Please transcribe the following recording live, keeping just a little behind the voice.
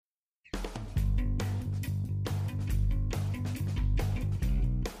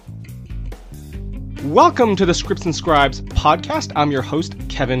Welcome to the Scripts and Scribes podcast. I'm your host,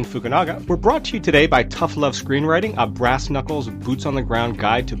 Kevin Fukunaga. We're brought to you today by Tough Love Screenwriting, a brass-knuckles, boots-on-the-ground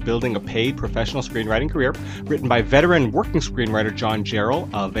guide to building a paid professional screenwriting career, written by veteran working screenwriter John Jarrell,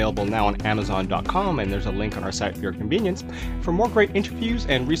 available now on Amazon.com, and there's a link on our site for your convenience. For more great interviews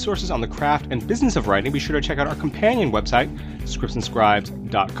and resources on the craft and business of writing, be sure to check out our companion website,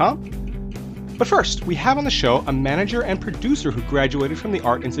 scriptsandscribes.com. But first, we have on the show a manager and producer who graduated from the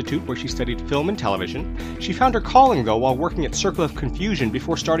Art Institute, where she studied film and television. She found her calling, though, while working at Circle of Confusion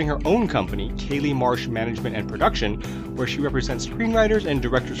before starting her own company, Kaylee Marsh Management and Production, where she represents screenwriters and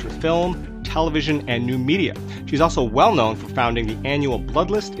directors for film, television, and new media. She's also well known for founding the annual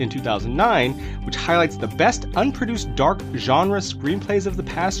Bloodlist in 2009, which highlights the best unproduced dark genre screenplays of the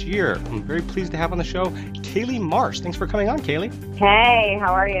past year. I'm very pleased to have on the show Kaylee Marsh. Thanks for coming on, Kaylee. Hey,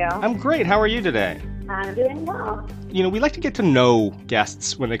 how are you? I'm great. How are you today? I'm doing well. You know, we like to get to know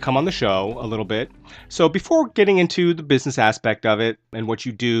guests when they come on the show a little bit. So before getting into the business aspect of it and what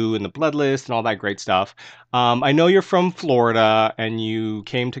you do and the Bloodlist and all that great stuff, I know you're from Florida and you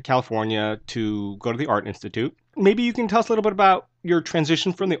came to California to go to the Art Institute. Maybe you can tell us a little bit about your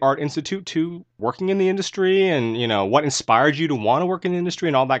transition from the Art Institute to working in the industry and, you know, what inspired you to want to work in the industry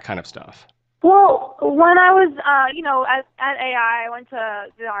and all that kind of stuff. Well, when I was, at AI, I went to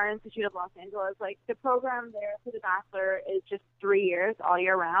the Art Institute of Los Angeles. Like, the program there for the Bachelor is just 3 years, all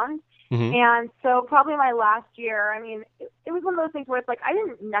year round. Mm-hmm. And so probably my last year, it was one of those things where it's like I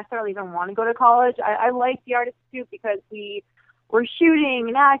didn't necessarily even want to go to college. I liked the Art Institute because we were shooting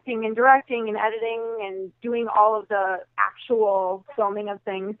and acting and directing and editing and doing all of the actual filming of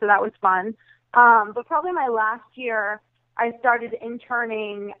things, so that was fun. But probably my last year, I started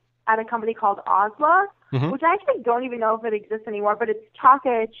interning at a company called Osla, mm-hmm. which I actually don't even know if it exists anymore, but it's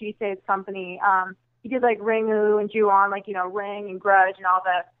Taka Chise's company. He did like Ringu and Ju-on, like, you know, Ring and Grudge and all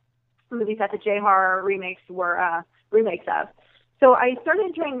the movies that the J-horror remakes were remakes of. So I started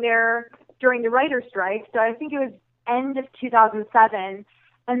interning there during the writer's strike, so I think it was end of 2007.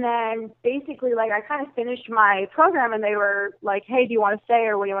 And then basically, like, I kind of finished my program and they were like, hey, do you want to stay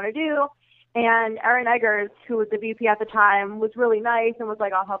or what do you want to do? And Erin Eggers, who was the VP at the time, was really nice and was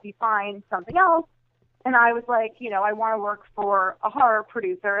like, I'll help you find something else. And I was like, you know, I want to work for a horror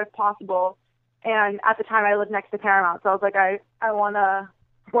producer if possible. And at the time I lived next to Paramount. So I was like, I want to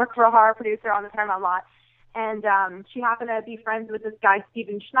work for a horror producer on the Paramount lot. And she happened to be friends with this guy,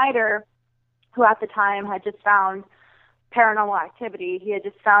 Steven Schneider, who at the time had just found Paranormal Activity. He had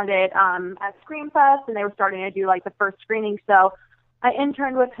just found it at Screamfest, and they were starting to do like the first screening. So I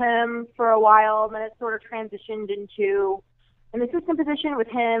interned with him for a while, and then it sort of transitioned into an assistant position with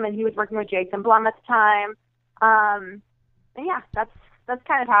him, and he was working with Jason Blum at the time. And yeah, that's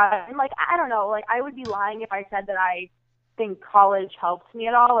kind of how. And like, I don't know, like, I would be lying if I said that I think college helped me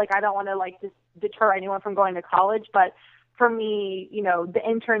at all. Like, I don't want to like just deter anyone from going to college, but for me, you know, the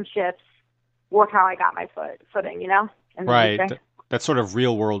internships were how I got my footing, you know. Right, that sort of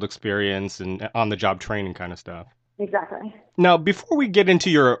real world experience and on the job training kind of stuff. Exactly. Now, before we get into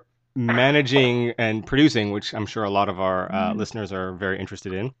your managing and producing, which I'm sure a lot of our listeners are very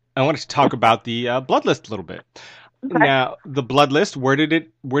interested in, I wanted to talk about the Bloodlist a little bit. Okay. Now, the Bloodlist, where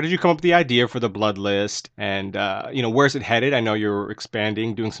did you come up with the idea for the Bloodlist, and you know, where's it headed? I know you're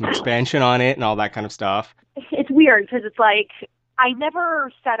expanding, doing some expansion on it, and all that kind of stuff. It's weird because it's like I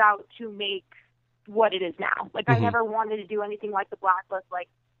never set out to make what it is now. Like, mm-hmm. I never wanted to do anything like the Blacklist. Like,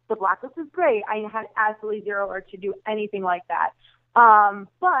 the Blacklist is great. I had absolutely zero urge to do anything like that.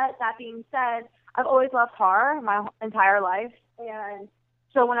 But that being said, I've always loved horror my entire life. And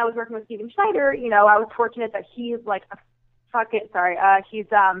so when I was working with Steven Schneider, you know, I was fortunate that he's like he's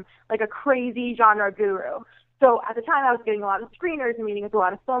like a crazy genre guru. So at the time I was getting a lot of screeners and meeting with a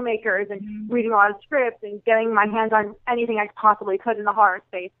lot of filmmakers and mm-hmm. reading a lot of scripts and getting my hands on anything I possibly could in the horror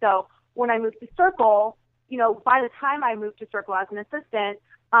space. So when I moved to Circle, you know, by the time I moved to Circle as an assistant,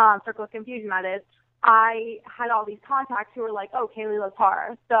 Circle of Confusion, that is, I had all these contacts who were like, oh, Kaylee loves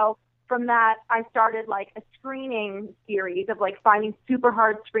horror. So from that, I started like a screening series of like finding super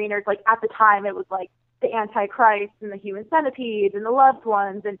hard screeners. Like at the time, it was like The Antichrist and The Human Centipede and The Loved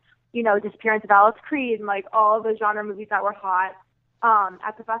Ones and, you know, Disappearance of Alice Creed and like all the genre movies that were hot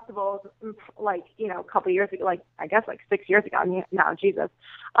at the festivals, like, you know, a couple of years ago, like, I guess like 6 years ago now, Jesus.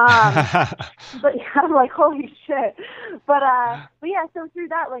 But yeah, I'm like, holy shit. But yeah, so through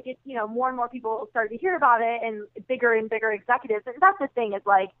that, like, it, you know, more and more people started to hear about it and bigger executives. And that's the thing is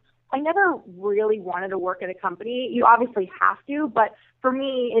like, I never really wanted to work at a company. You obviously have to, but for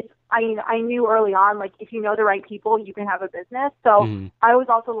me, it's I knew early on, like, if you know the right people, you can have a business. So I was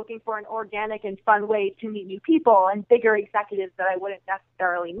also looking for an organic and fun way to meet new people and bigger executives that I wouldn't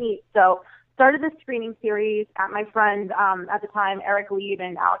necessarily meet. So started this screening series at my friend, at the time, Eric Lieb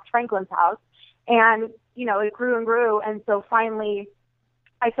and Alex Franklin's house. And, it grew and grew. And so finally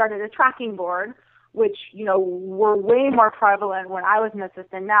I started a tracking board, which, were way more prevalent when I was an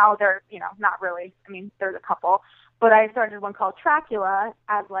assistant. Now they're, not really. I mean, there's a couple. But I started one called Tracula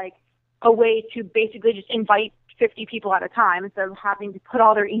as like a way to basically just invite 50 people at a time instead of having to put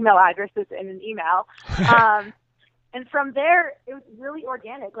all their email addresses in an email. And from there, it was really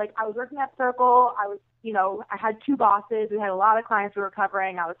organic. Like, I was working at Circle. I was, I had 2 bosses. We had a lot of clients we were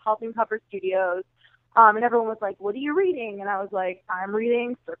covering. I was helping cover studios. And everyone was like, what are you reading? And I was like, I'm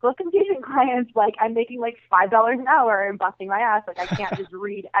reading Circle of Confusion clients. Like, I'm making like $5 an hour and busting my ass. Like, I can't just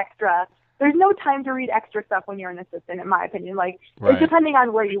read extra. There's no time to read extra stuff when you're an assistant, in my opinion. Like, It's depending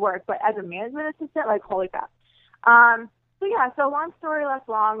on where you work. But as a management assistant, like, holy crap. So long story less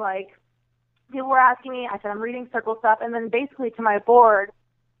long, like, people were asking me, I said, I'm reading Circle stuff. And then basically to my board,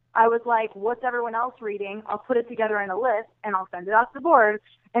 I was like, what's everyone else reading? I'll put it together in a list and I'll send it out to the board.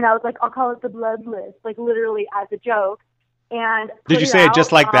 And I was like, I'll call it the blood list, like literally as a joke. And did you say it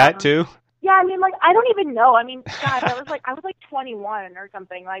just like that too? Yeah, I mean, like, I don't even know. I mean, God, I was like 21 or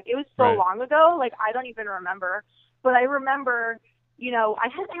something. Like, it was so long ago. Like, I don't even remember. But I remember, I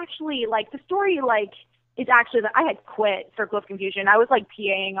had actually, like, the story, like, is actually that I had quit Circle of Confusion. I was like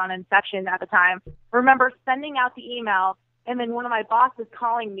PAing on Inception at the time. I remember sending out the email and then one of my bosses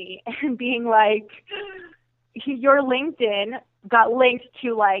calling me and being like, your LinkedIn got linked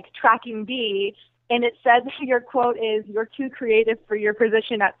to like Tracking B, and it said your quote is, you're too creative for your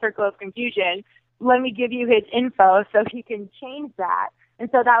position at Circle of Confusion. Let me give you his info so he can change that. And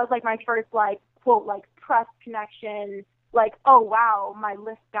so that was like my first like quote, like press connection, like, oh wow, my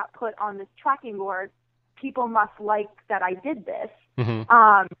list got put on this tracking board. People must like that I did this. Mm-hmm.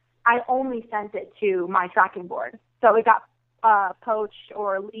 I only sent it to my tracking board. So it got poached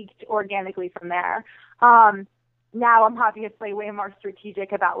or leaked organically from there. Now I'm obviously way more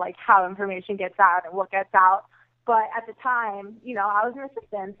strategic about like how information gets out and what gets out. But at the time, I was an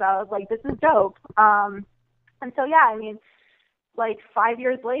assistant, so I was like, this is dope. And so, yeah, I mean, like 5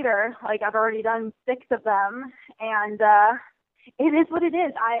 years later, like I've already done 6 of them, and it is what it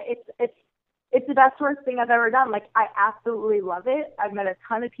is. It's the best worst thing I've ever done. Like, I absolutely love it. I've met a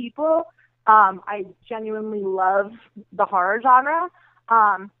ton of people. I genuinely love the horror genre.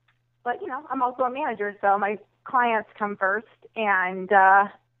 But, I'm also a manager, so my clients come first. And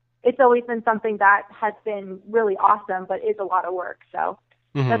it's always been something that has been really awesome, but is a lot of work. So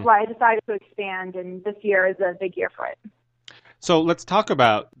that's why I decided to expand, and this year is a big year for it. So let's talk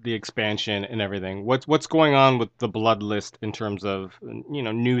about the expansion and everything. What's going on with the Blood List in terms of,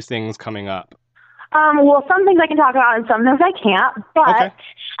 new things coming up? Well, some things I can talk about and some things I can't. But,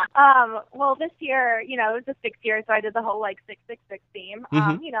 well, this year, it was the 6th year, so I did the whole, 666 theme.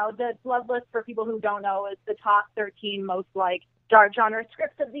 The Blood List, for people who don't know, is the top 13 most, dark genre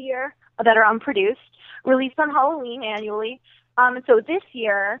scripts of the year that are unproduced, released on Halloween annually. So this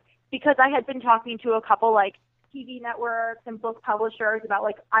year, because I had been talking to a couple, TV networks and book publishers about,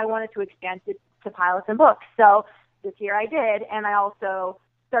 I wanted to expand to pilots and books. So this year I did, and I also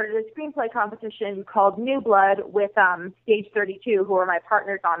started a screenplay competition called New Blood with Stage 32, who are my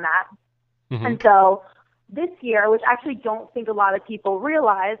partners on that. Mm-hmm. And so this year, which I actually don't think a lot of people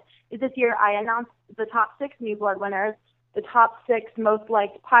realize, is this year I announced the top 6 New Blood winners, the top 6 most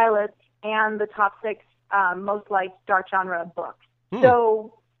liked pilots, and the top 6 most liked dark genre books.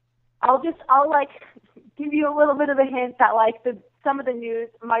 So I'll give you a little bit of a hint that some of the news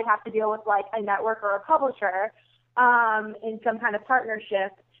might have to deal with a network or a publisher in some kind of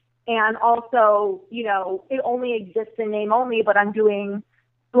partnership. And also, it only exists in name only, but I'm doing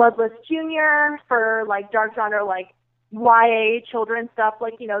Bloodless Junior for dark genre, YA children's stuff,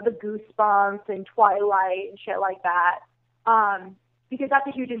 the Goosebumps and Twilight and shit like that. Because that's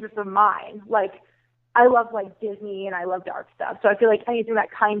a huge interest of mine. I love Disney and I love dark stuff. So I feel like anything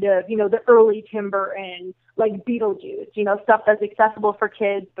that kind of, the early Tim Burton, Beetlejuice, stuff that's accessible for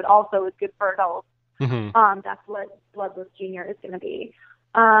kids, but also is good for adults. Mm-hmm. That's what Bloodless Junior is going to be.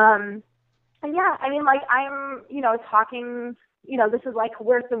 And yeah, I mean, I'm, talking, this is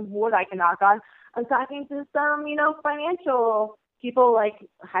where's some wood I can knock on. I'm talking to some, financial people,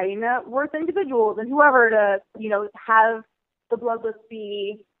 high net worth individuals and whoever to, have the Bloodless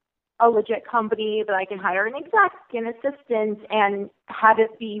be a legit company that I can hire an exec, an assistant, and have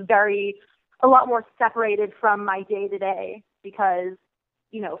it be a lot more separated from my day-to-day because,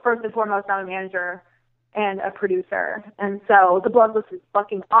 first and foremost, I'm a manager and a producer. And so the Bloodless is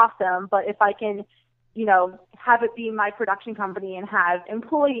fucking awesome, but if I can, have it be my production company and have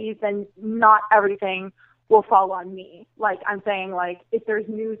employees and not everything will fall on me. Like, I'm saying, like, if there's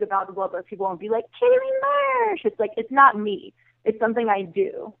news about the Globeless, people won't be like, Kaylee Marsh. It's like, it's not me. It's something I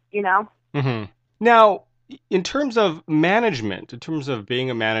do, you know? Mm-hmm. Now, in terms of management, in terms of being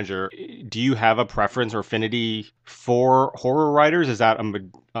a manager, do you have a preference or affinity for horror writers? Is that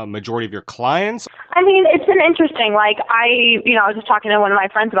a majority of your clients? I mean, it's been interesting. Like, I was just talking to one of my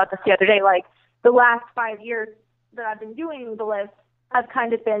friends about this the other day. Like, the last 5 years that I've been doing the list, I've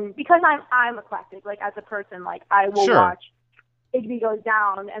kind of been, because I'm eclectic. Like, as a person, like, I will watch Igby Goes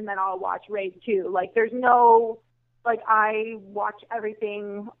Down, and then I'll watch Raid 2. Like, there's no, like, I watch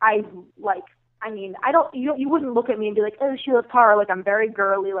everything. I mean, you wouldn't look at me and be like, oh, she loves horror. Like, I'm very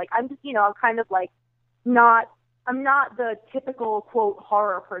girly. Like, I'm just, I'm kind of like I'm not the typical, quote,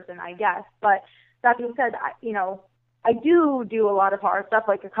 horror person, I guess. But that being said, I do a lot of horror stuff.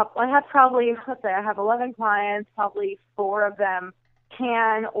 Like, I have probably, let's say I have 11 clients, probably 4 of them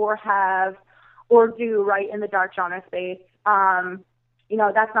can or have or do write in the dark genre space.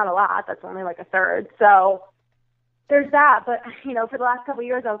 That's not a lot. That's only like a third. So there's that. But, for the last couple of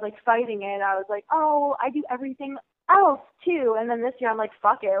years, I was like fighting it. I was like, oh, I do everything else too. And then this year I'm like,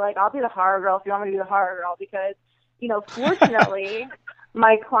 fuck it. Like, I'll be the horror girl if you want me to be the horror girl, because, fortunately,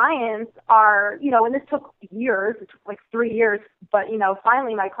 my clients are, and this took years, it took like 3 years, but,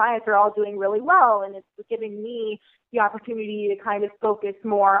 finally my clients are all doing really well, and it's giving me the opportunity to kind of focus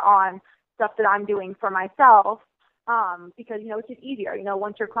more on stuff that I'm doing for myself, because, it's just easier.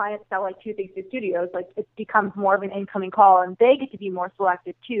 Once your clients sell like 2 things to studios, like, it becomes more of an incoming call, and they get to be more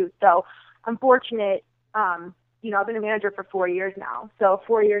selective too. So I'm fortunate, I've been a manager for 4 years now. So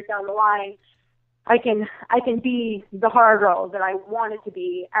 4 years down the line, I can be the horror girl that I wanted to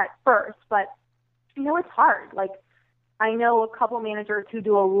be at first, but it's hard. Like, I know a couple managers who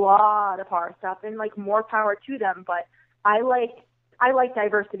do a lot of horror stuff, and like, more power to them, but I like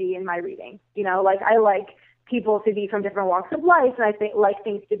diversity in my reading. Like, I like people to be from different walks of life, and I like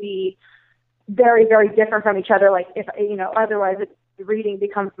things to be very, very different from each other. Like, if otherwise the reading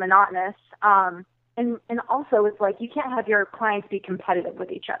becomes monotonous. And also, it's like, you can't have your clients be competitive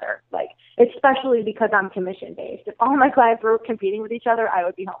with each other, like, especially because I'm commission-based. If all my clients were competing with each other, I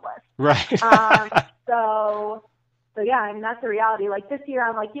would be homeless. Right. So yeah, I mean, that's the reality. Like, this year,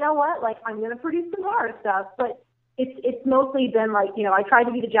 I'm like, you know what? Like, I'm going to produce some horror stuff, but it's mostly been like, I tried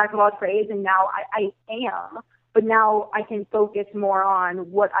to be the jack of all trades, and now I am, but now I can focus more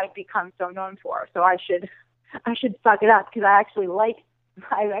on what I've become so known for. So I should suck it up, because I actually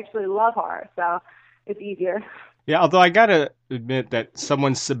love horror. So it's easier. Yeah, although I gotta admit that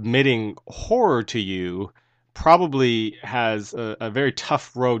someone submitting horror to you probably has a very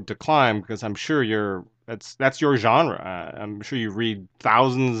tough road to climb, because I'm sure that's your genre. I'm sure you read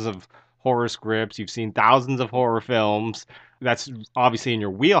thousands of horror scripts, you've seen thousands of horror films. That's obviously in your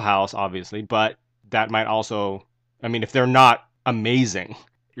wheelhouse, obviously, but that might also, I mean, if they're not amazing,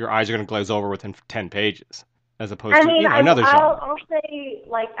 your eyes are going to glaze over within 10 pages. As opposed to another genre. I'll say,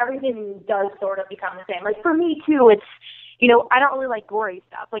 like, everything does sort of become the same. Like, for me too, it's, I don't really like gory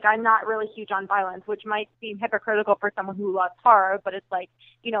stuff. Like, I'm not really huge on violence, which might seem hypocritical for someone who loves horror, but it's like,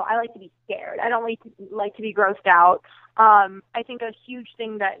 I like to be scared. I don't like to be grossed out. I think a huge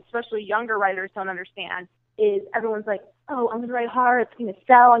thing that especially younger writers don't understand is everyone's like, oh, I'm going to write horror, it's going to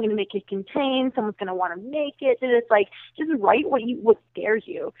sell, I'm going to make it contained, someone's going to want to make it. And it's like, just write what scares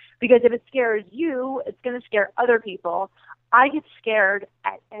you. Because if it scares you, it's going to scare other people. I get scared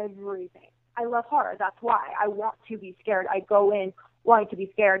at everything. I love horror. That's why. I want to be scared. I go in wanting to be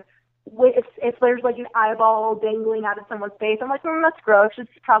scared. If there's like an eyeball dangling out of someone's face, I'm like, that's gross. It's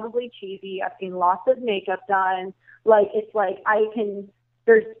probably cheesy. I've seen lots of makeup done. Like, it's like,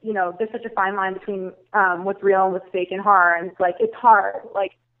 there's such a fine line between what's real and what's fake in horror, and it's like, it's hard.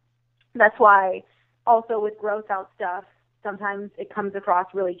 Like, that's why also with gross out stuff, sometimes it comes across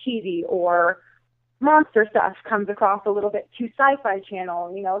really cheesy, or monster stuff comes across a little bit too Sci-Fi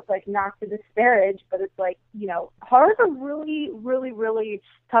Channel. It's like, not to disparage, but it's like, horror's a really, really, really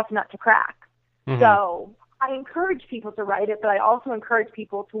tough nut to crack. Mm-hmm. So I encourage people to write it, but I also encourage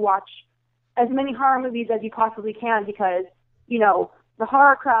people to watch as many horror movies as you possibly can, because, the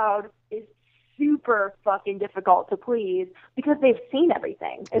horror crowd is super fucking difficult to please, because they've seen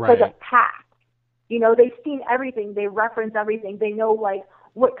everything. It's right. Like a pack. They've seen everything. They reference everything. They know, like,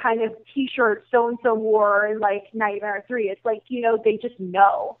 what kind of T-shirt so-and-so wore in, like, Nightmare 3. It's like, they just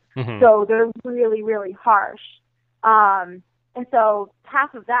know. Mm-hmm. So they're really, really harsh. And so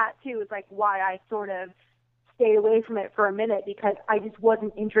half of that, too, is, like, why I sort of stayed away from it for a minute, because I just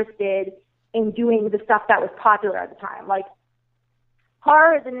wasn't interested in doing the stuff that was popular at the time. Like,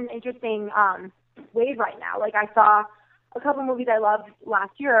 horror is in an interesting wave right now. Like, I saw a couple movies I loved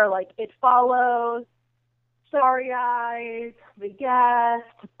last year, like It Follows, Starry Eyes, The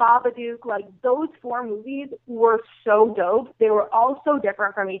Guest, Babadook, like those 4 movies were so dope. They were all so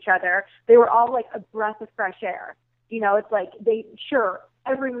different from each other. They were all like a breath of fresh air. You know, it's like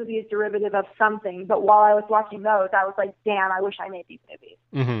every movie is derivative of something, but while I was watching those, I was like, damn, I wish I made these movies.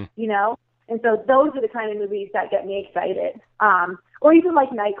 Mm-hmm. You know? And so those are the kind of movies that get me excited. Or even like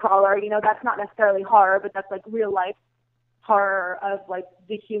Nightcrawler, you know, that's not necessarily horror, but that's like real life horror of like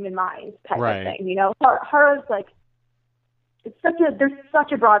the human mind type of thing, you know. Horror is like there's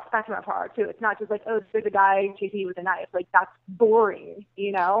such a broad spectrum of horror too. It's not just like, oh, there's a guy chasing you with a knife. Like that's boring,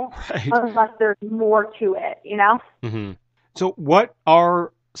 you know, unless there's more to it, you know. Mm-hmm. So what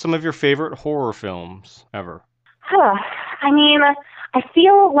are some of your favorite horror films ever? I mean, I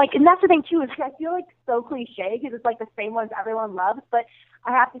feel like, and that's the thing too, is I feel like so cliche because it's like the same ones everyone loves, but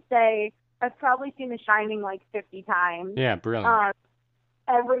I have to say I've probably seen The Shining like 50 times. Yeah, brilliant.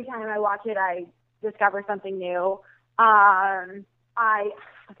 Every time I watch it, I discover something new. I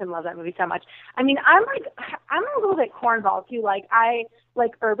fucking love that movie so much. I mean, I'm a little bit cornball too. Like I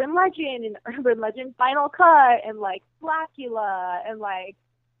like Urban Legend and Urban Legend Final Cut and like Blackula and like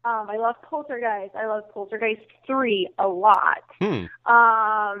I love Poltergeist. I love Poltergeist 3 a lot.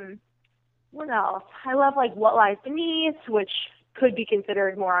 What else? I love like What Lies Beneath, which could be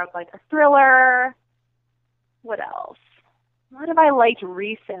considered more of like a thriller. What else? What have I liked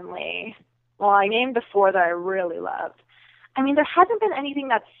recently? Well, I named the 4 that I really loved. I mean, there hasn't been anything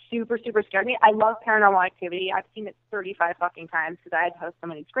that's super, super scared me. I love Paranormal Activity. I've seen it 35 fucking times because I had to host so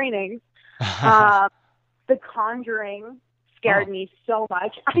many screenings. The Conjuring scared me so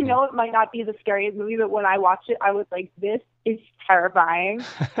much. I know it might not be the scariest movie, but when I watched it, I was like, this is terrifying.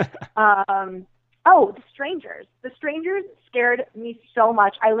 The Strangers. The Strangers scared me so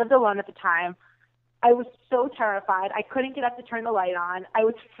much. I lived alone at the time. I was so terrified. I couldn't get up to turn the light on. I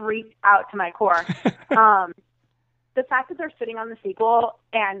was freaked out to my core. The fact that they're sitting on the sequel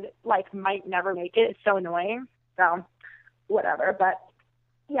and like might never make it is so annoying. So whatever. But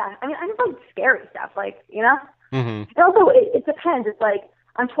yeah, I mean, I just like scary stuff, like, you know? Mm-hmm. And also it depends. It's like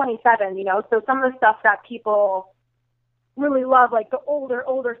I'm 27, you know, so some of the stuff that people really love, like the older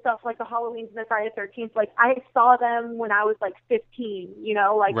stuff, like the Halloweens and the Friday the 13th, like I saw them when I was like 15, you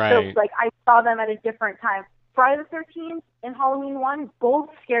know, like so, like I saw them at a different time. Friday the 13th and Halloween 1 both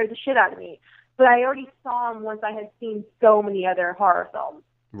scared the shit out of me, but I already saw them once I had seen so many other horror films.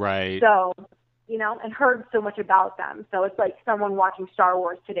 Right. So, you know, and heard so much about them. So it's like someone watching Star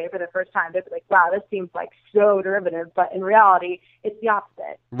Wars today for the first time, they'd be like, wow, this seems like so derivative, but in reality, it's the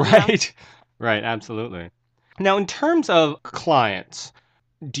opposite. Right. Right, absolutely. Now, in terms of clients,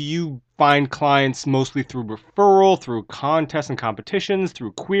 do you find clients mostly through referral, through contests and competitions,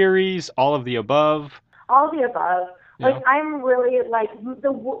 through queries, all of the above? All of the above. Yeah. Like, I'm really, like,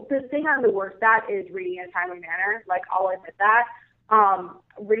 the thing I'm the worst at is reading in a timely manner. Like, I'll admit that.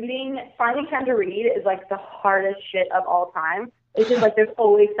 Finding time to read is, like, the hardest shit of all time. It's just, like, there's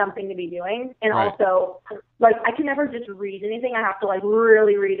always something to be doing. And also, like, I can never just read anything. I have to, like,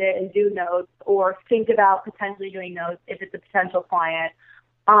 really read it and do notes or think about potentially doing notes if it's a potential client.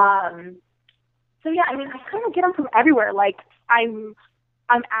 So, yeah, I mean, I kind of get them from everywhere. Like, I'm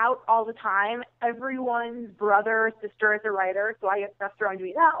out all the time. Everyone's brother or sister is a writer, so I get stuff thrown to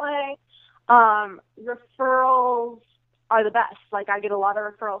me that way. Referrals are the best. Like, I get a lot of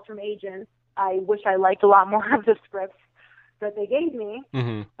referrals from agents. I wish I liked a lot more of the scripts that they gave me,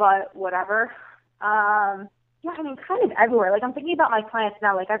 but whatever. Yeah, I mean, kind of everywhere. Like, I'm thinking about my clients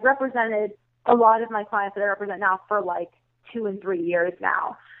now. Like, I've represented a lot of my clients that I represent now for, like, 2 and 3 years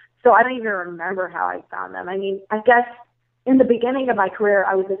now. So I don't even remember how I found them. I mean, I guess in the beginning of my career,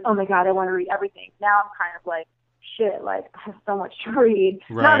 I was like, oh, my God, I want to read everything. Now I'm kind of like, shit, like, I have so much to read.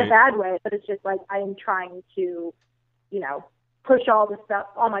 Right. Not in a bad way, but it's just like I am trying to, you know, push all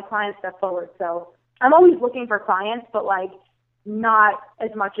my client stuff forward. So I'm always looking for clients, but, like, not as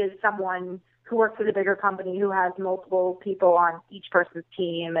much as someone who works at a bigger company who has multiple people on each person's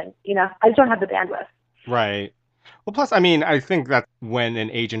team. And, you know, I just don't have the bandwidth. Right. Well, plus, I mean, I think that when an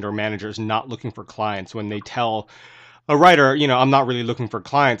agent or manager is not looking for clients, when they tell a writer, you know, I'm not really looking for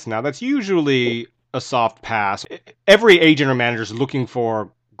clients now, that's usually a soft pass. Every agent or manager is looking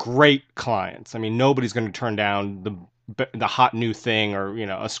for great clients. I mean, nobody's going to turn down the hot new thing or, you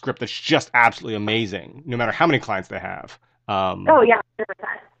know, a script that's just absolutely amazing, no matter how many clients they have. Oh, yeah, 100%.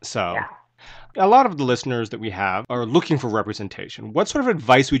 So yeah. A lot of the listeners that we have are looking for representation. What sort of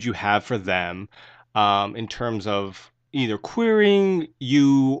advice would you have for them in terms of either querying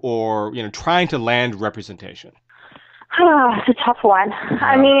you or, you know, trying to land representation? It's a tough one.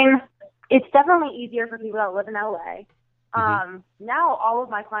 I mean, it's definitely easier for people that live in LA. Now all of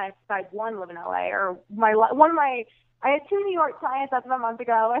my clients besides one live in LA, or I had 2 New York clients as of a month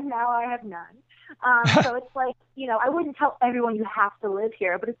ago, and now I have none. So it's like, I wouldn't tell everyone you have to live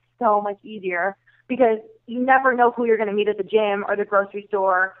here, but it's so much easier because you never know who you're going to meet at the gym or the grocery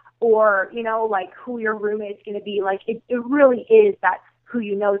store, or, like who your roommate's going to be. Like, it really is that who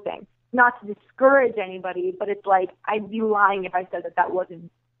you know thing. Not to discourage anybody, but it's like, I'd be lying if I said that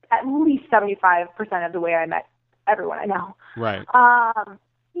wasn't at least 75% of the way I met everyone I know. Right.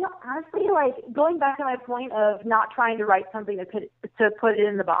 Honestly, like, going back to my point of not trying to write something to put it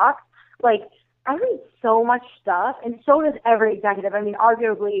in the box, like, I read so much stuff, and so does every executive. I mean,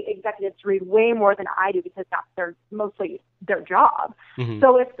 arguably, executives read way more than I do because that's mostly their job. Mm-hmm.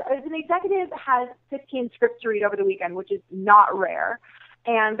 So if an executive has 15 scripts to read over the weekend, which is not rare,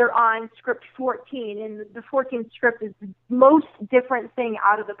 and they're on script 14, and the 14th script is the most different thing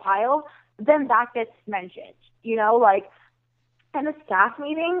out of the pile, then that gets mentioned. Like, in a staff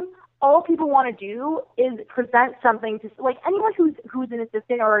meeting, all people want to do is present something to, like, anyone who's an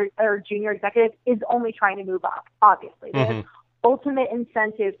assistant or junior executive is only trying to move up, obviously. Mm-hmm. There's ultimate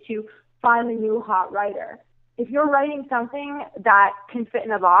incentive to find a new hot writer. If you're writing something that can fit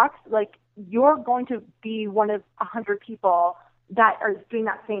in a box, like, you're going to be one of 100 people that are doing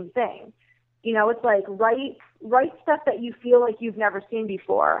that same thing. It's like, write stuff that you feel like you've never seen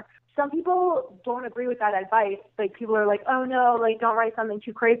before. Some people don't agree with that advice. Like, people are like, oh no, like, don't write something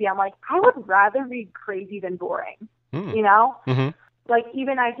too crazy. I'm like, I would rather read crazy than boring, Mm-hmm. Like,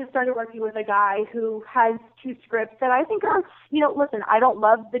 even I just started working with a guy who has 2 scripts that I think are, listen, I don't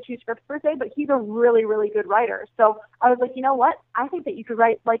love the 2 scripts per se, but he's a really, really good writer. So I was like, you know what? I think that you could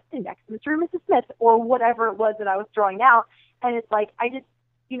write, like, the next Mr. and Mrs. Smith, or whatever it was that I was throwing out. And it's like, I just,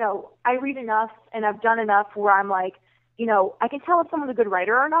 I read enough and I've done enough where I'm like, I can tell if someone's a good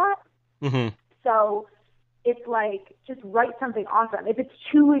writer or not. Mm-hmm. So it's like, just write something awesome. If it's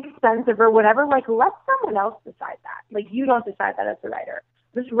too expensive or whatever, like, let someone else decide that. Like, you don't decide that as the writer.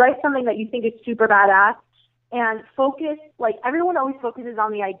 Just write something that you think is super badass and focus. Like, everyone always focuses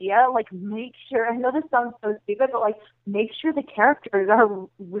on the idea. Like, make sure, I know this sounds so stupid, but, like, make sure the characters are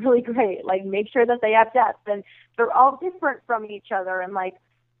really great. Like, make sure that they have depth and they're all different from each other. And, like,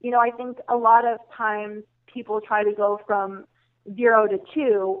 I think a lot of times people try to go from 0 to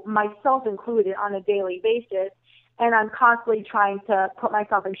 2, myself included, on a daily basis. And I'm constantly trying to put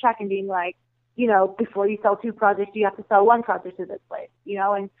myself in check and being like, before you sell 2 projects, you have to sell 1 project to this place,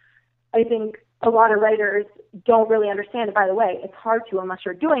 and I think a lot of writers don't really understand it. By the way, it's hard to unless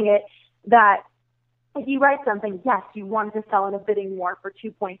you're doing it, that if you write something, yes, you want to sell in a bidding war for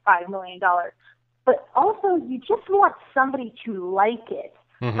 $2.5 million, but also you just want somebody to like it,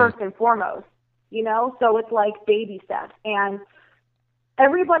 mm-hmm. first and foremost. So it's like baby steps. And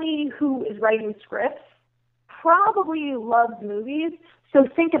everybody who is writing scripts probably loves movies. So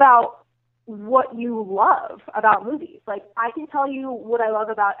think about what you love about movies. Like, I can tell you what I love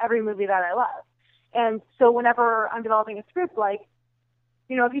about every movie that I love. And so whenever I'm developing a script, like,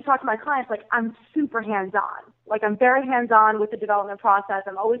 if you talk to my clients, like, I'm super hands-on. Like, I'm very hands-on with the development process.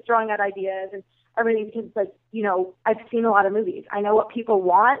 I'm always throwing out ideas and everything because, like, I've seen a lot of movies. I know what people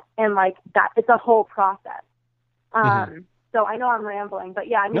want, and, like, that it's a whole process. Mm-hmm. So I know I'm rambling, but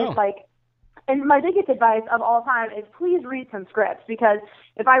yeah, I mean, no. It's like, and my biggest advice of all time is please read some scripts, because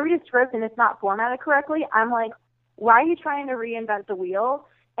if I read a script and it's not formatted correctly, I'm like, why are you trying to reinvent the wheel?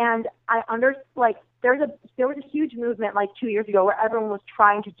 And there was a huge movement like 2 years ago where everyone was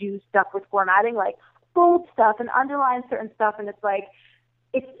trying to do stuff with formatting, like bold stuff and underline certain stuff, and it's like,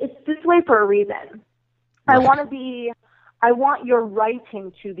 it's this way for a reason. Right. I want your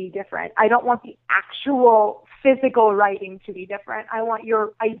writing to be different. I don't want the actual physical writing to be different. I want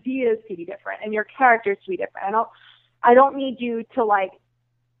your ideas to be different and your characters to be different. I don't need you to, like,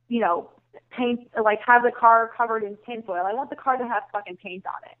 paint, like, have the car covered in tinfoil. I want the car to have fucking paint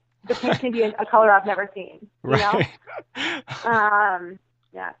on it. The paint can be a color I've never seen. Right.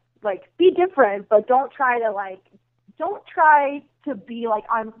 Yeah. Like, be different, but don't try to be like,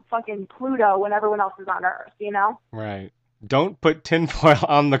 I'm fucking Pluto when everyone else is on Earth, Right. Don't put tinfoil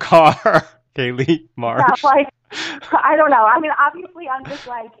on the car, Kaylee Marsh. Yeah, like, I don't know. I mean, obviously, I'm just,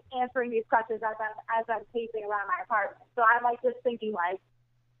 like, answering these questions as I'm pacing around my apartment. So I'm, like, just thinking, like,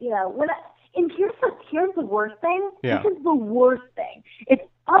 and here's the worst thing. Yeah. This is the worst thing. It's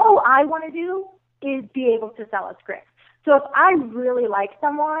all I want to do is be able to sell a script. So if I really like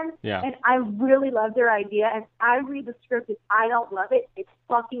someone, yeah. and I really love their idea, and I read the script and I don't love it, it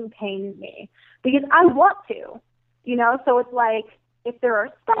fucking pains me because I want to, So it's like, if there are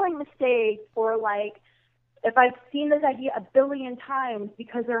spelling mistakes or, like, if I've seen this idea a billion times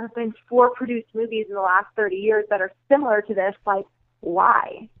because there have been 4 produced movies in the last 30 years that are similar to this, like,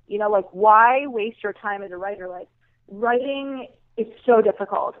 why? You know, like, why waste your time as a writer? Like, writing is so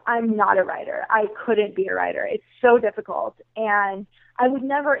difficult. I'm not a writer. I couldn't be a writer. It's so difficult. And I would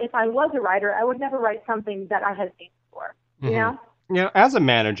never, if I was a writer, I would never write something that I hadn't seen before, you know? You know, as a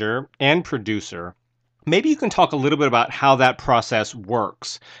manager and producer, maybe you can talk a little bit about how that process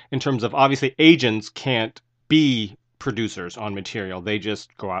works in terms of, obviously, agents can't be producers on material. They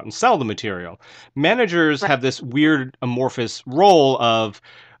just go out and sell the material. Managers have this weird amorphous role of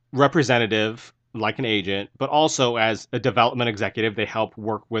representative, like an agent, but also as a development executive, they help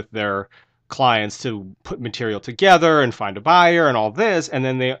work with their clients to put material together and find a buyer and all this. And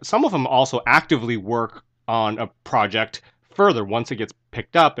then some of them also actively work on a project further once it gets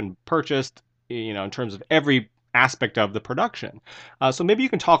picked up and purchased, you know, in terms of every aspect of the production. So maybe you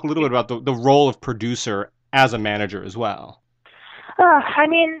can talk a little bit about the role of producer as a manager as well. I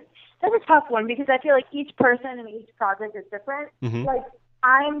mean, that's a tough one because I feel like each person and each project is different. Like,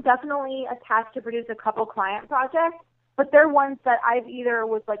 I'm definitely attached to produce a couple client projects, but they're ones that I've either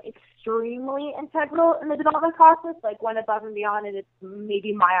was like extremely integral in the development process, like went above and beyond, and it's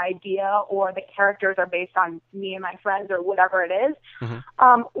maybe my idea, or the characters are based on me and my friends, or whatever it is,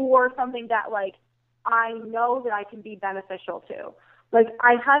 or something that like I know that I can be beneficial to. Like,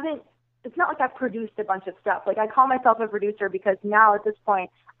 it's not like I've produced a bunch of stuff. Like, I call myself a producer because now at this point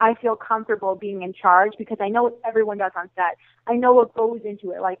I feel comfortable being in charge because I know what everyone does on set. I know what goes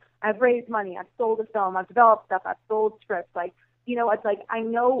into it. Like, I've raised money, I've sold a film, I've developed stuff, I've sold scripts. Like, you know, it's like I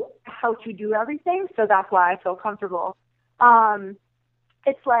know how to do everything, so that's why I feel comfortable.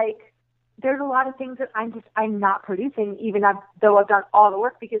 It's like there's a lot of things that I'm not producing, even though I've done all the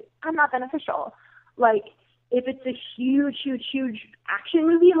work, because I'm not beneficial. Like, if it's a huge, huge, huge action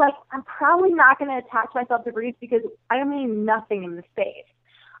movie, like, I'm probably not going to attach myself to produce because I mean nothing in the space.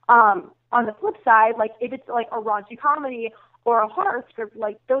 On the flip side, like, if it's like a raunchy comedy or a horror script,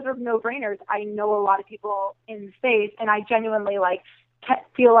 like, those are no-brainers. I know a lot of people in the space, and I genuinely, like,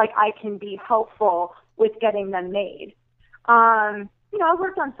 feel like I can be helpful with getting them made. You know, I've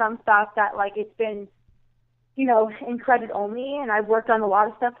worked on some stuff that, like, it's been, you know, in credit only, and I've worked on a lot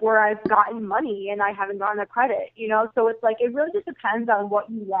of stuff where I've gotten money and I haven't gotten a credit, you know, so it's like, it really just depends on what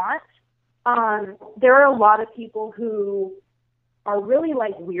you want. There are a lot of people who are really,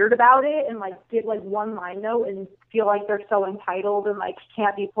 like, weird about it and, like, give, like, one line note and feel like they're so entitled and, like,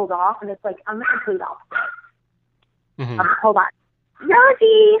 can't be pulled off, and it's like, I'm the complete opposite. Hold on.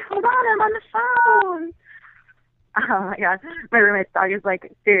 Yogi, hold on, I'm on the phone. Oh my God, my roommate's dog is,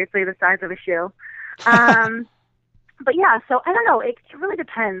 like, seriously the size of a shoe. But yeah, so I don't know. It really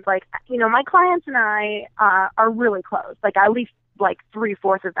depends. Like, you know, my clients and I are really close. Like, at least like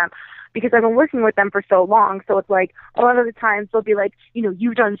 3/4 of them, because I've been working with them for so long. So it's like a lot of the times they'll be like, you know,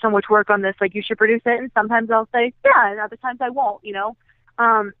 you've done so much work on this, like, you should produce it. And sometimes I'll say, yeah, and other times I won't. You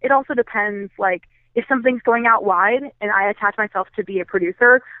know, it also depends. Like, if something's going out wide and I attach myself to be a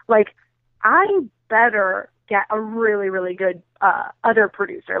producer, like, I better get a really, really good other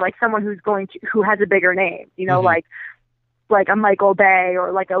producer, like someone who has a bigger name, you know, like a Michael Bay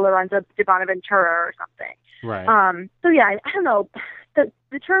or like a Lorenzo Di Bonaventura or something. Right. So yeah, I don't know.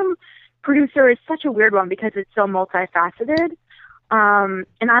 The term producer is such a weird one because it's so multifaceted. And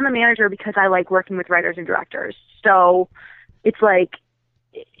I'm a manager because I like working with writers and directors. So it's like,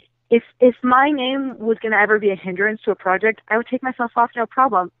 if my name was going to ever be a hindrance to a project, I would take myself off, no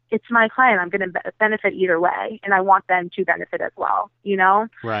problem. It's my client. I'm going to benefit either way, and I want them to benefit as well, you know?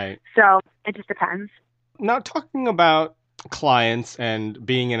 Right. So it just depends. Now, talking about clients and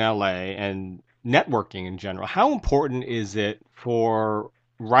being in LA and networking in general, how important is it for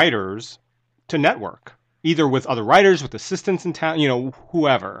writers to network, either with other writers, with assistants in town, you know,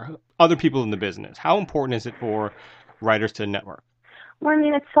 whoever, other people in the business? How important is it for writers to network? Well, I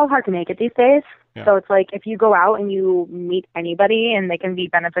mean, it's so hard to make it these days. Yeah. So it's like, if you go out and you meet anybody and they can be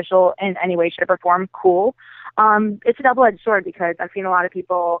beneficial in any way, shape, or form, cool. It's a double-edged sword because I've seen a lot of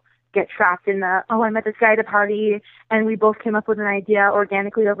people get trapped in I met this guy at a party and we both came up with an idea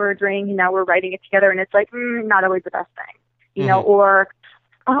organically over a drink and now we're writing it together, and it's like, not always the best thing, you know, or,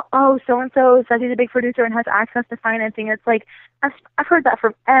 so-and-so says he's a big producer and has access to financing. It's like, I've heard that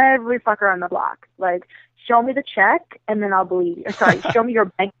from every fucker on the block. Like, show me the check and then I'll believe you. Sorry, show me your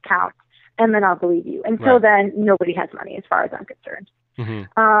bank account and then I'll believe you. Until then, nobody has money as far as I'm concerned.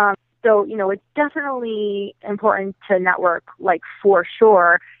 So, you know, it's definitely important to network, like, for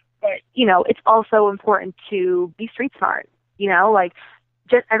sure. You know, it's also important to be street smart, you know, like,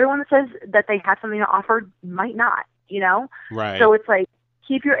 just everyone that says that they have something to offer might not, you know? Right. So it's like,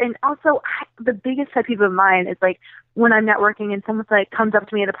 and also the biggest pet peeve of mine is like when I'm networking and someone's like comes up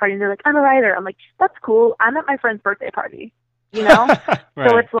to me at a party and they're like, I'm a writer. I'm like, that's cool. I'm at my friend's birthday party, you know? Right.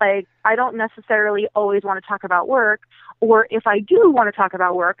 So it's like, I don't necessarily always want to talk about work, or if I do want to talk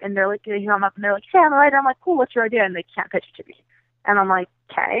about work and they're like, they come up and they're like, hey, I'm a writer. I'm like, cool, what's your idea? And they can't pitch it to me. And I'm like,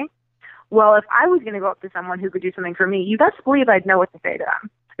 okay. Well, if I was going to go up to someone who could do something for me, you best believe I'd know what to say to them,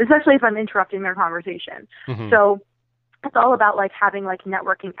 especially if I'm interrupting their conversation. Mm-hmm. So it's all about like having like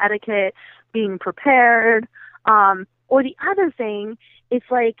networking etiquette, being prepared. Or the other thing is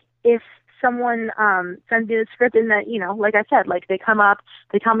like if someone sends me the script and that, you know, like I said, like they come up,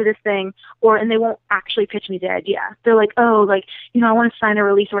 they tell me this thing, and they won't actually pitch me the idea. They're like, oh, like, you know, I want to sign a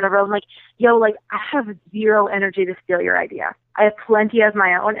release or whatever. I'm like, yo, like I have zero energy to steal your idea. I have plenty of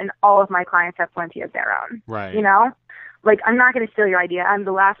my own, and all of my clients have plenty of their own. Right. You know? Like, I'm not going to steal your idea. I'm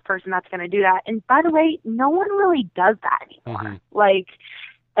the last person that's going to do that. And by the way, no one really does that anymore. Mm-hmm. Like,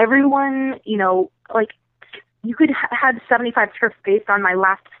 everyone, you know, like, you could have 75 scripts based on my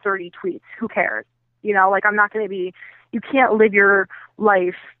last 30 tweets. Who cares? You know, like, I'm not going to be, you can't live your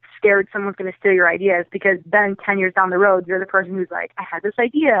life scared someone's going to steal your ideas, because then 10 years down the road, you're the person who's like, I had this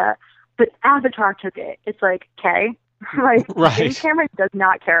idea, but Avatar took it. It's like, okay. Like, right. James Cameron does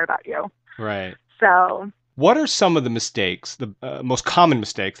not care about you. Right. So... What are some of the mistakes, the most common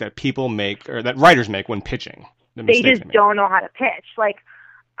mistakes that people make or that writers make when pitching? They just don't know how to pitch. Like,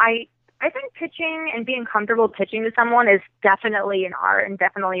 I think pitching and being comfortable pitching to someone is definitely an art and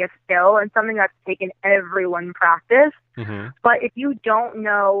definitely a skill and something that's taken everyone practice. Mm-hmm. But if you don't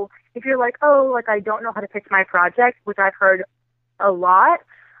know, if you're like, oh, like I don't know how to pitch my project, which I've heard a lot,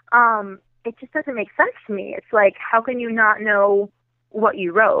 it just doesn't make sense to me. It's like, how can you not know what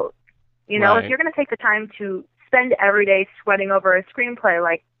you wrote? You know, right. If you're going to take the time to spend every day sweating over a screenplay,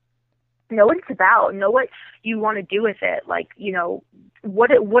 like, know what it's about, know what you want to do with it. Like, you know, what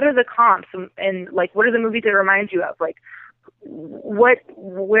are the comps and like, what are the movies that remind you of? Like,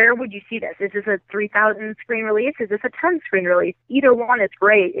 where would you see this? Is this a 3,000 screen release? Is this a 10 screen release? Either one is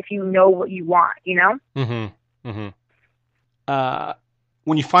great if you know what you want, you know? Mm-hmm. Mm-hmm.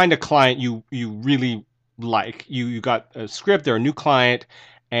 When you find a client you really like, you got a script, they're a new client,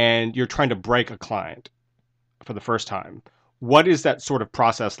 and you're trying to break a client for the first time. What is that sort of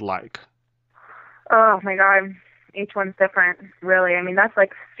process like? Oh my God. Each one's different, really. I mean, that's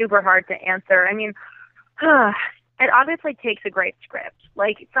like super hard to answer. I mean, it obviously takes a great script.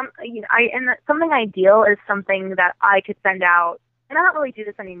 Like something ideal is something that I could send out, and I don't really do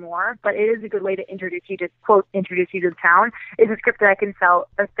this anymore, but it is a good way to introduce you to the town, is a script that I can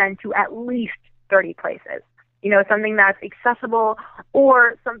send to at least 30 places. You know, something that's accessible,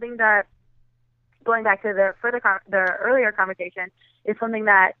 or something that, going back to the earlier conversation, is something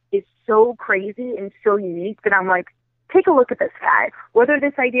that is so crazy and so unique that I'm like, take a look at this guy. Whether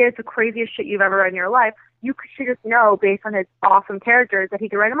this idea is the craziest shit you've ever read in your life, you should just know based on his awesome characters that he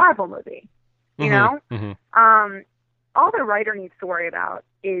could write a Marvel movie. You know? Mm-hmm. All the writer needs to worry about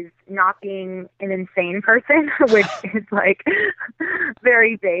is not being an insane person, which is like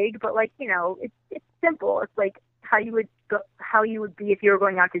very vague, but like, you know, it's simple. It's like how you would be if you were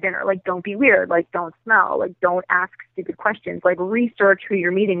going out to dinner. Like, don't be weird. Like, don't smell. Like, don't ask stupid questions. Like, research who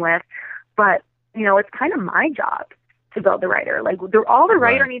you're meeting with. But, you know, it's kind of my job to build the writer. Like, all the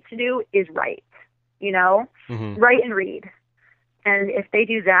writer needs to do is write, you know, write and read. And if they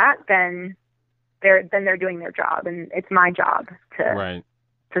do that, then they're doing their job, and it's my job to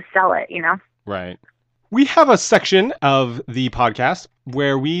sell it, you know? Right. We have a section of the podcast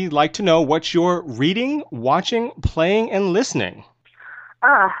where we like to know what you're reading, watching, playing, and listening.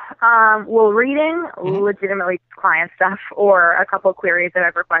 Well, reading, legitimately client stuff, or a couple of queries that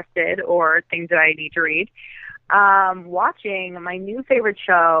I've requested, or things that I need to read. Watching, my new favorite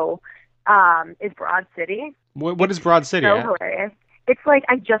show is Broad City. What is Broad City? So hilarious. It's like,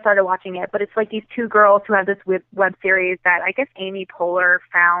 I just started watching it, but it's like these two girls who have this web series that I guess Amy Poehler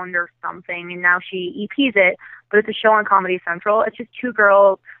found or something, and now she EPs it, but it's a show on Comedy Central. It's just two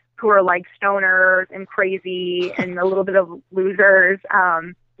girls who are like stoners and crazy and a little bit of losers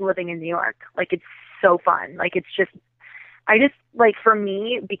living in New York. Like, it's so fun. Like, it's just, like, for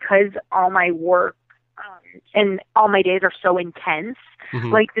me, because all my work and all my days are so intense,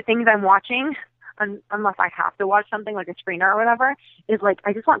 like, the things I'm watching, unless I have to watch something like a screener or whatever, is like,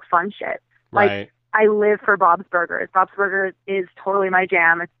 I just want fun shit. Like, I live for Bob's Burgers. Bob's Burgers is totally my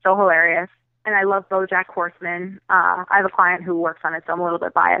jam. It's so hilarious. And I love BoJack Horseman. I have a client who works on it, so I'm a little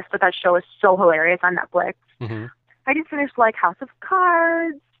bit biased, but that show is so hilarious on Netflix. I just finished, like, House of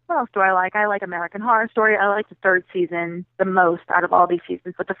Cards. What else do I like? I like American Horror Story. I like the third season the most out of all these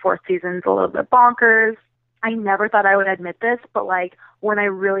seasons, but the fourth season's a little bit bonkers. I never thought I would admit this, but like when I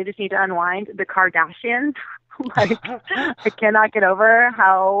really just need to unwind, the Kardashians, like I cannot get over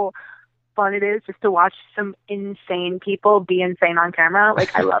how fun it is just to watch some insane people be insane on camera.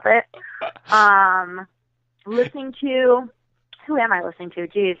 Like I love it. Listening to, who am I listening to?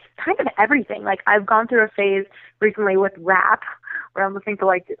 Geez, kind of everything. Like I've gone through a phase recently with rap where I'm listening to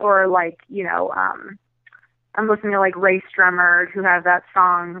I'm listening to like Ray Stremmerd, who has that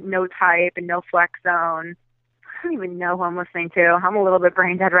song No Type and No Flex Zone. I don't even know who I'm listening to. I'm a little bit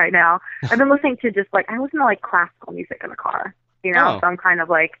brain dead right now. I've been listening to I listen to like classical music in the car, So I'm kind of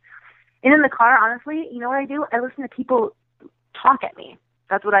like, and in the car, honestly, you know what I do? I listen to people talk at me.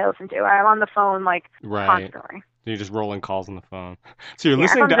 That's what I listen to. I'm on the phone constantly. You're just rolling calls on the phone. So you're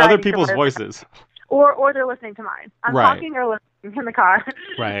listening to other people's voices. Or they're listening to mine. I'm talking or listening in the car.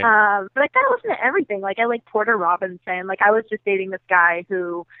 Right. But I kind of listen to everything. Like I like Porter Robinson. Like I was just dating this guy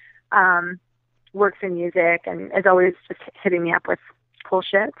who works in music and is always just hitting me up with cool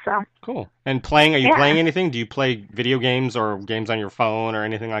shit. So cool. And playing? Are you playing anything? Do you play video games or games on your phone or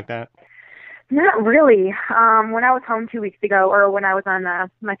anything like that? Not really. When I was home 2 weeks ago, or when I was on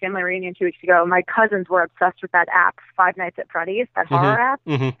my family reunion 2 weeks ago, my cousins were obsessed with that app, Five Nights at Freddy's, that horror app.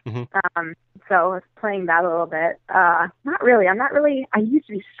 So I was playing that a little bit. Not really. I used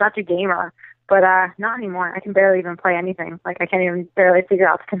to be such a gamer, but not anymore. I can barely even play anything. Like I can't even barely figure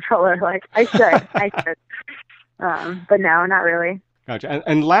out the controller. Like I should. But no, not really. Gotcha.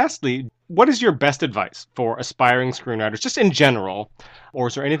 And lastly, what is your best advice for aspiring screenwriters, just in general? Or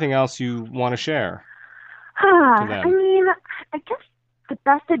is there anything else you want to share? I mean, I guess the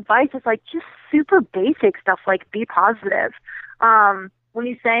best advice is like just super basic stuff, like be positive. When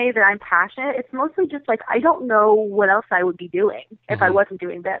you say that I'm passionate, it's mostly just like I don't know what else I would be doing if I wasn't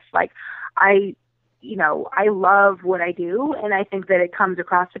doing this. Like I love what I do, and I think that it comes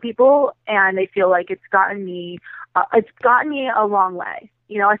across to people, and they feel like it's gotten me a long way.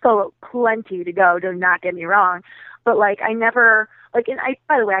 I still have plenty to go, do not get me wrong, but like I never, like, and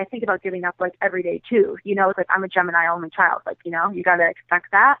by the way, I think about giving up like every day too. It's like I'm a Gemini only child, like, you got to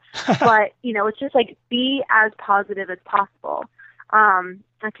expect that. But, it's just like be as positive as possible.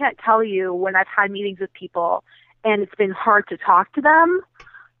 I can't tell you when I've had meetings with people and it's been hard to talk to them,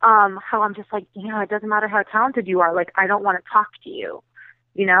 how I'm just like, it doesn't matter how talented you are. Like, I don't want to talk to you,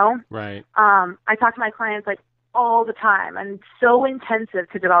 Right. I talk to my clients like all the time, and it's so intensive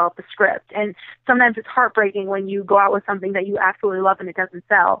to develop a script. And sometimes it's heartbreaking when you go out with something that you absolutely love and it doesn't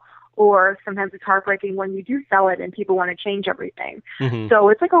sell. Or sometimes it's heartbreaking when you do sell it and people want to change everything. So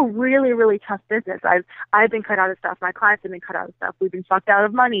it's like a really, really tough business. I've been cut out of stuff. My clients have been cut out of stuff. We've been sucked out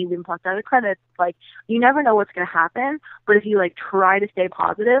of money. We've been plucked out of credits. Like, you never know what's going to happen. But if you like try to stay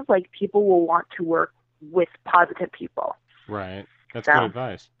positive, like people will want to work with positive people. Right. That's good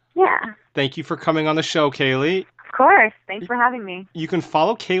advice. Yeah. Thank you for coming on the show, Kaylee. Of course. Thanks for having me. You can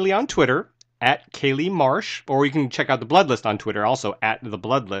follow Kaylee on Twitter at Kaylee Marsh, or you can check out the Blood List on Twitter, also at the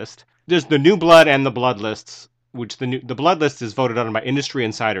Blood List. There's the New Blood and the Blood Lists, which the Blood List is voted on by industry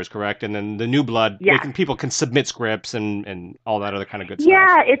insiders, correct? And then the New Blood, people can submit scripts and all that other kind of good stuff.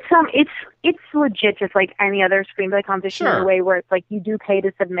 Yeah, it's legit, just like any other screenplay competition in a way where it's like you do pay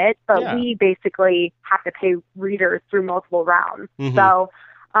to submit, but we basically have to pay readers through multiple rounds. So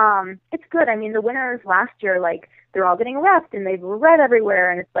it's good. I mean, the winners last year, like, they're all getting repped and they've read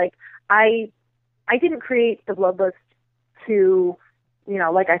everywhere, and it's like I didn't create the Blood List to,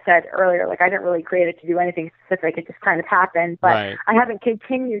 like I said earlier, like I didn't really create it to do anything specific. It just kind of happened, but I haven't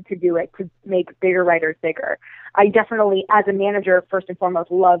continued to do it to make bigger writers bigger. I definitely, as a manager, first and foremost,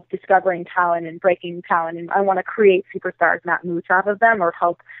 love discovering talent and breaking talent, and I want to create superstars, not mooch off of them or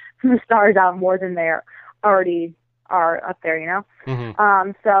help the stars out more than they already are up there,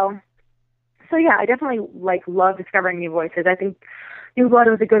 So yeah, I definitely like love discovering new voices. I think New Blood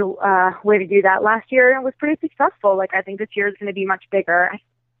was a good way to do that last year, and it was pretty successful. Like, I think this year is going to be much bigger. I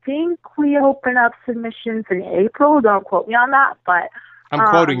think we open up submissions in April. Don't quote me on that, but I'm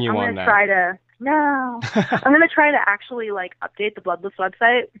quoting you on that. I'm going to try to actually like update the Blood List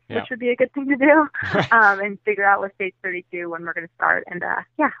website, which would be a good thing to do, and figure out with Stage 32 when we're going to start. And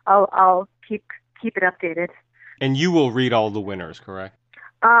I'll keep it updated. And you will read all the winners, correct?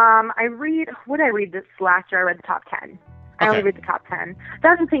 I read this last year? I read the top 10. I only read the top 10.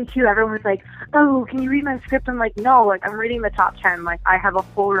 That's the thing too. Everyone was like, "Oh, can you read my script?" I'm like, "No, like I'm reading the top 10. Like I have a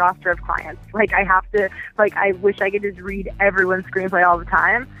full roster of clients. Like I have to. Like I wish I could just read everyone's screenplay all the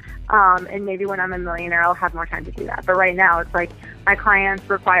time. And maybe when I'm a millionaire, I'll have more time to do that. But right now, it's like my clients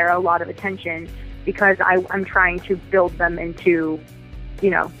require a lot of attention because I'm trying to build them into,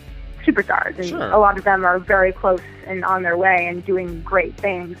 superstars, and sure. a lot of them are very close and on their way and doing great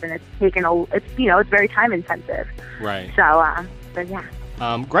things, and it's very time intensive. Right. So, but yeah.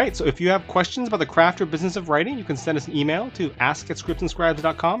 Great. So if you have questions about the craft or business of writing, you can send us an email to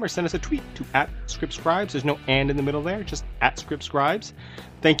ask@scriptsandscribes.com or send us a tweet to @scriptscribes. There's no and in the middle there, just @scriptscribes.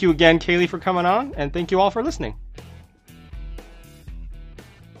 Thank you again, Kaylee, for coming on, and thank you all for listening.